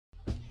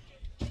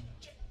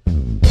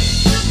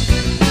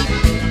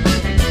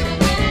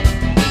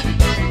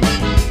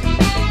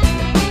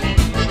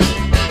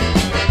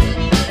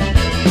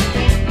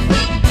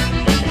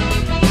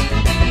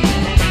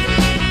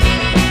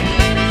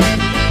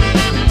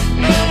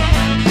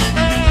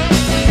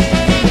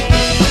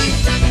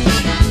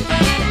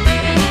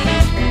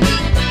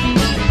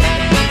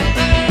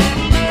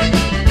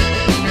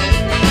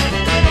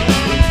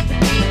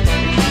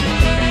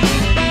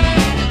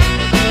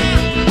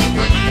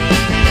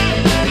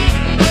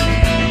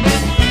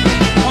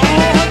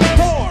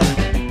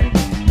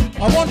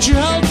Won't you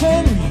help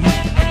for me?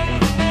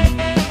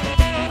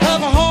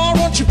 Have a heart,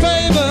 won't you,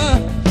 baby?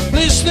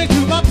 Listening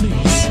to my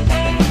pleas.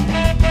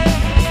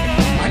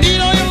 I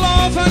need all your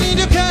love, I need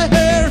your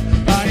care.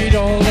 I need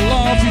all the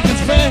love you can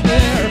spare.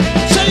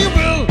 Say you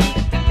will,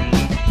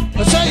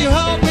 say you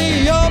help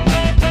me up.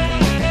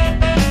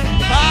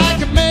 I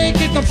can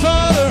make it no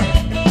further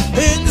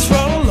in this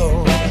road,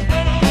 Lord.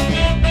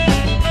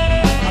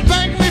 I'm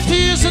begging with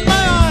tears in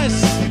my eyes.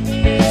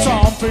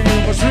 Something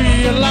you must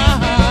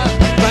realize.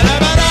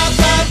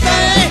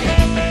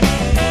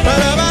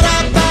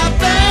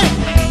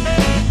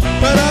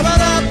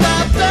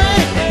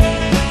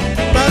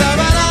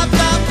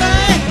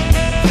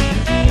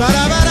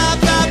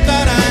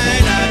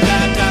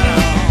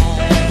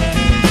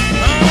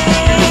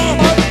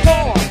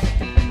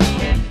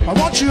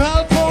 Won't you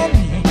help for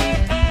me?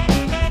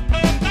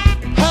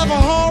 Have a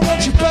heart,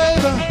 won't you,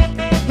 baby?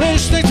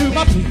 Listening to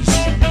my pleas.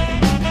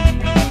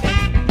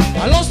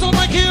 I lost all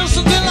my kills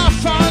until I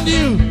found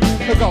you.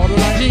 Look, all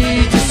I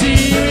need to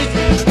see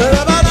it.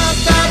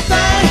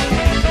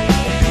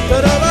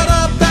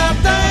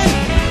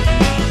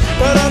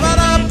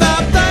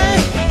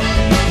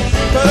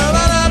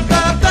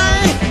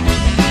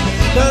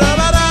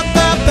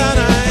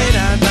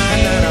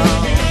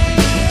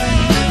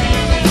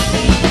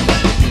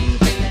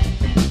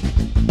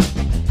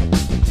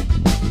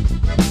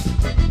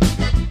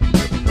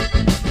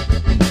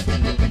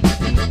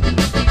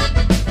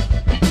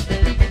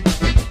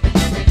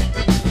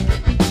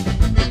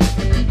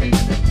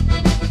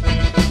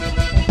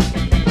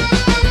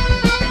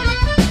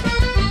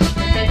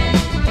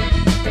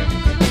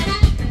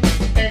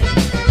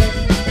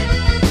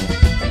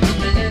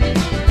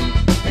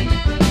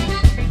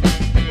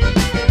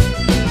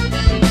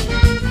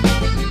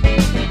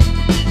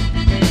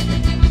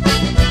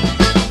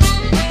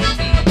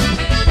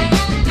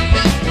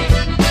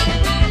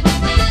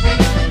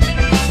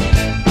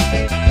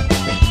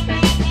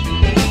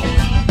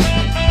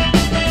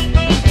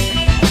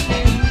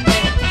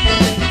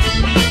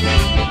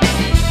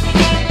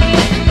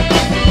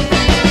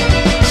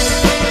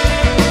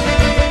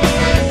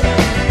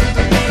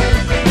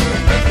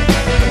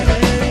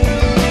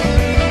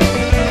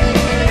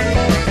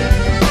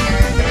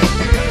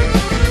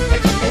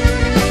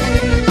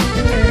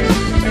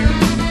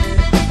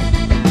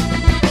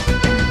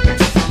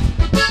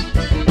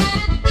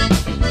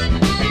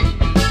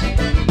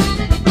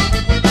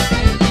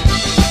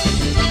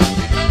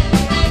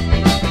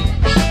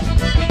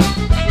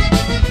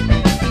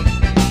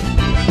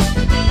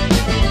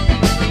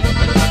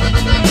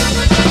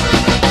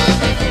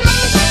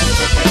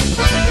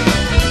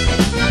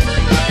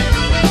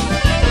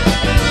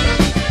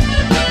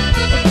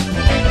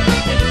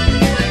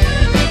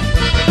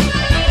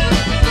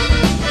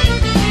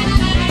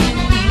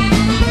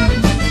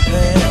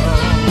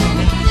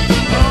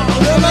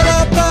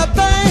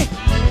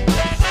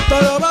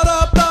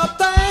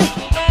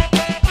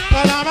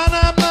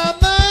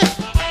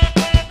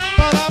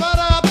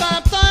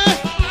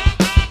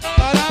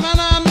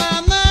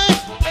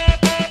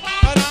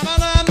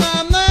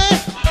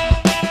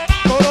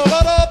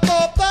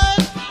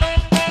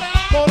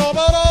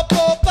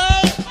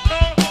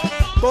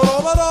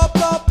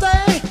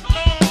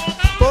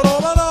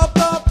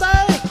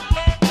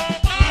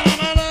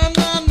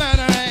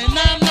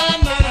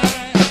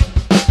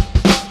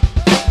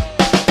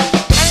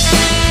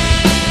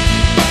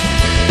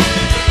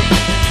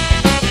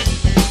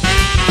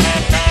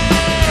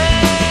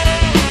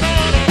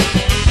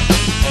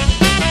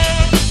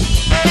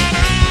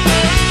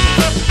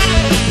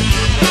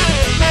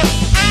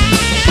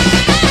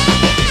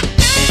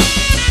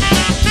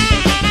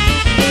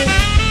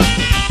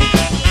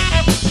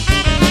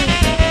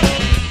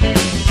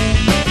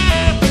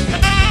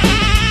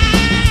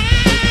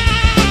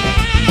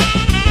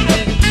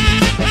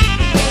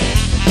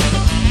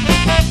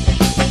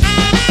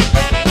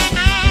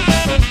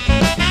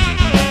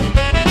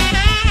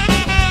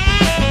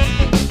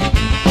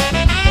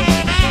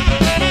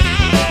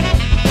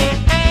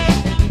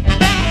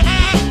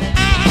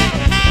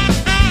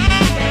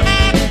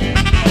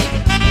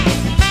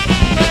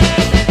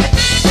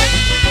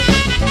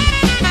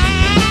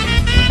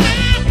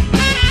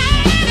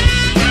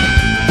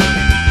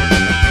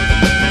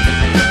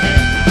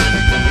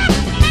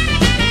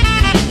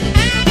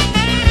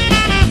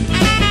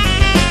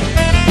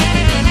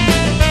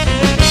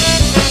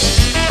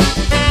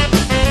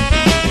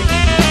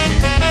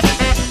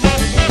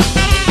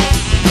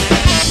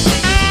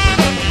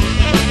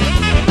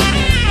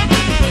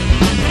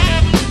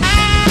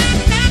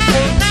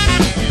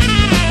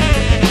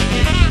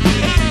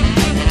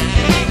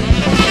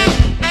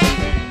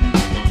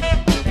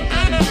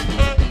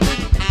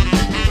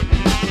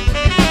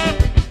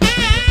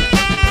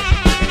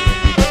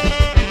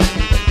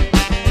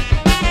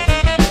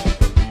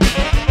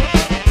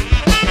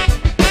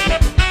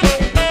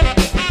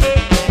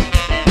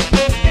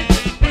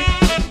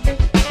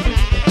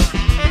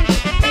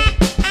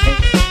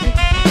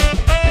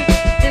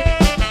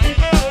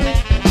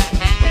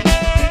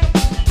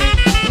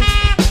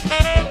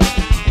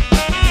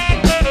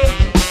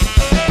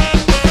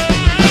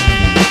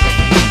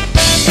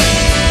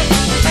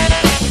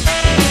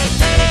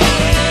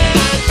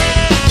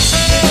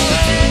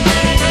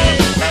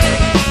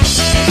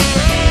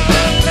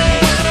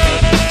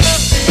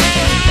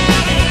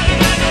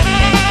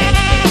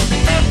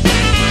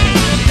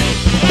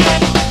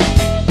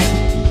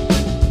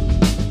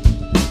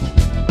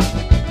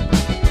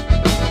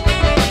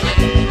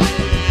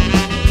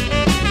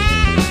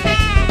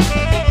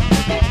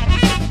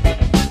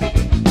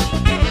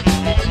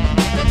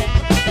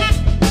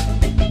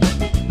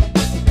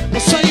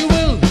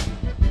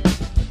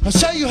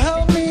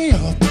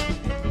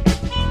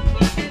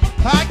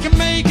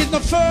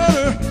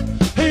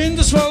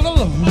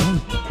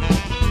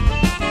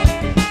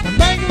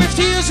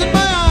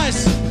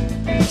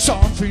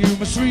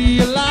 must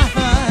realize.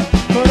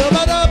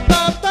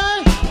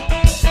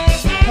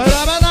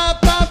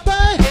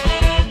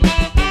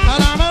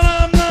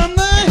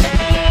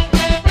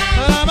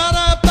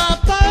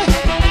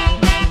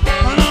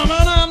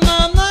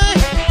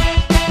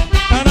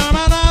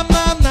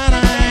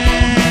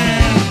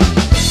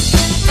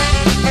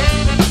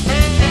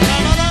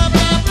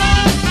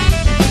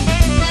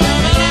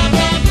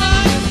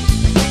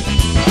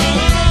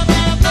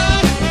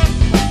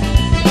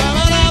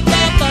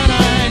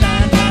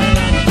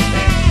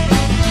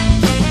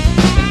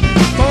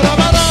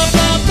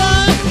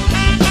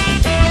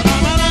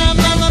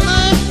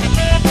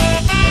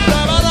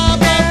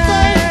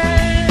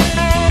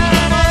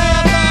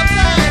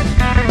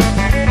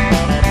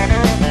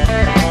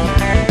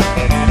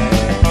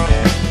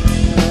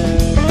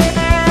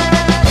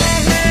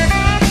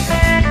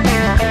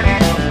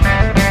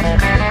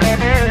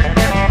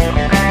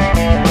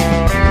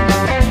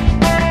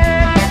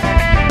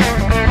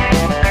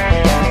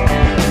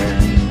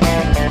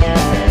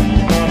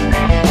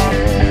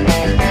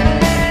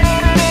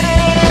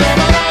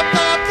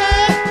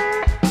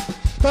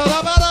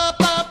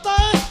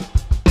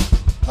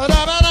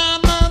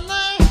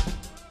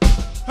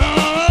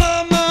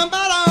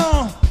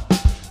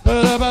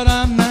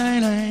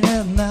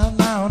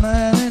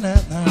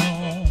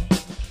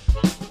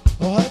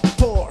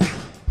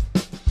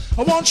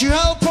 Won't you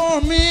help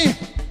for me?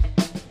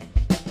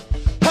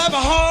 Have a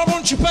heart,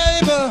 won't you,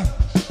 baby?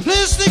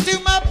 Listening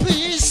to my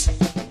peace.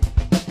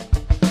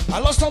 I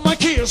lost all my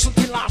cares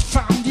until I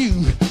found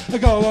you. I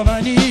got what I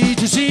need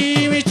to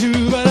see me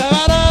through.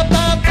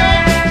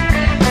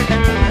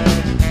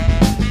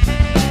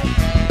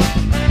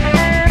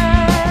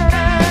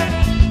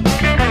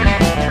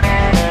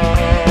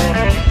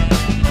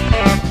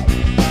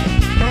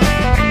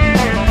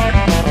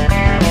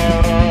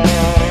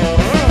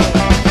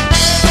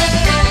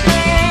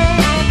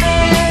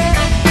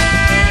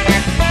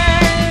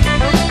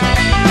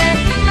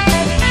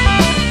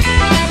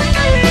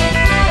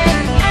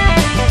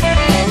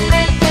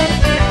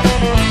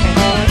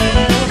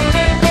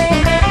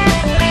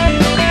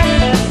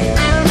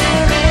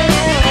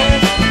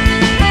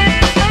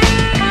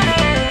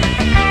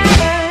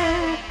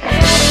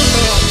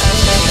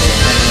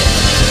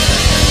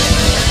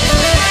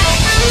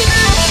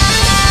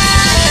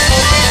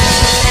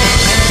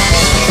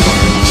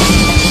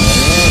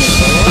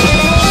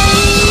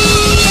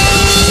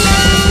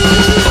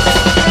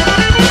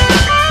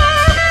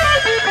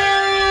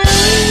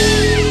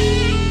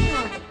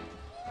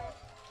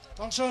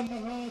 Dankeschön,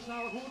 dan gaan we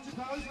snel een goedje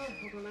pauze.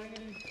 Tot een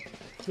lengte.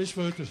 Bis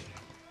später.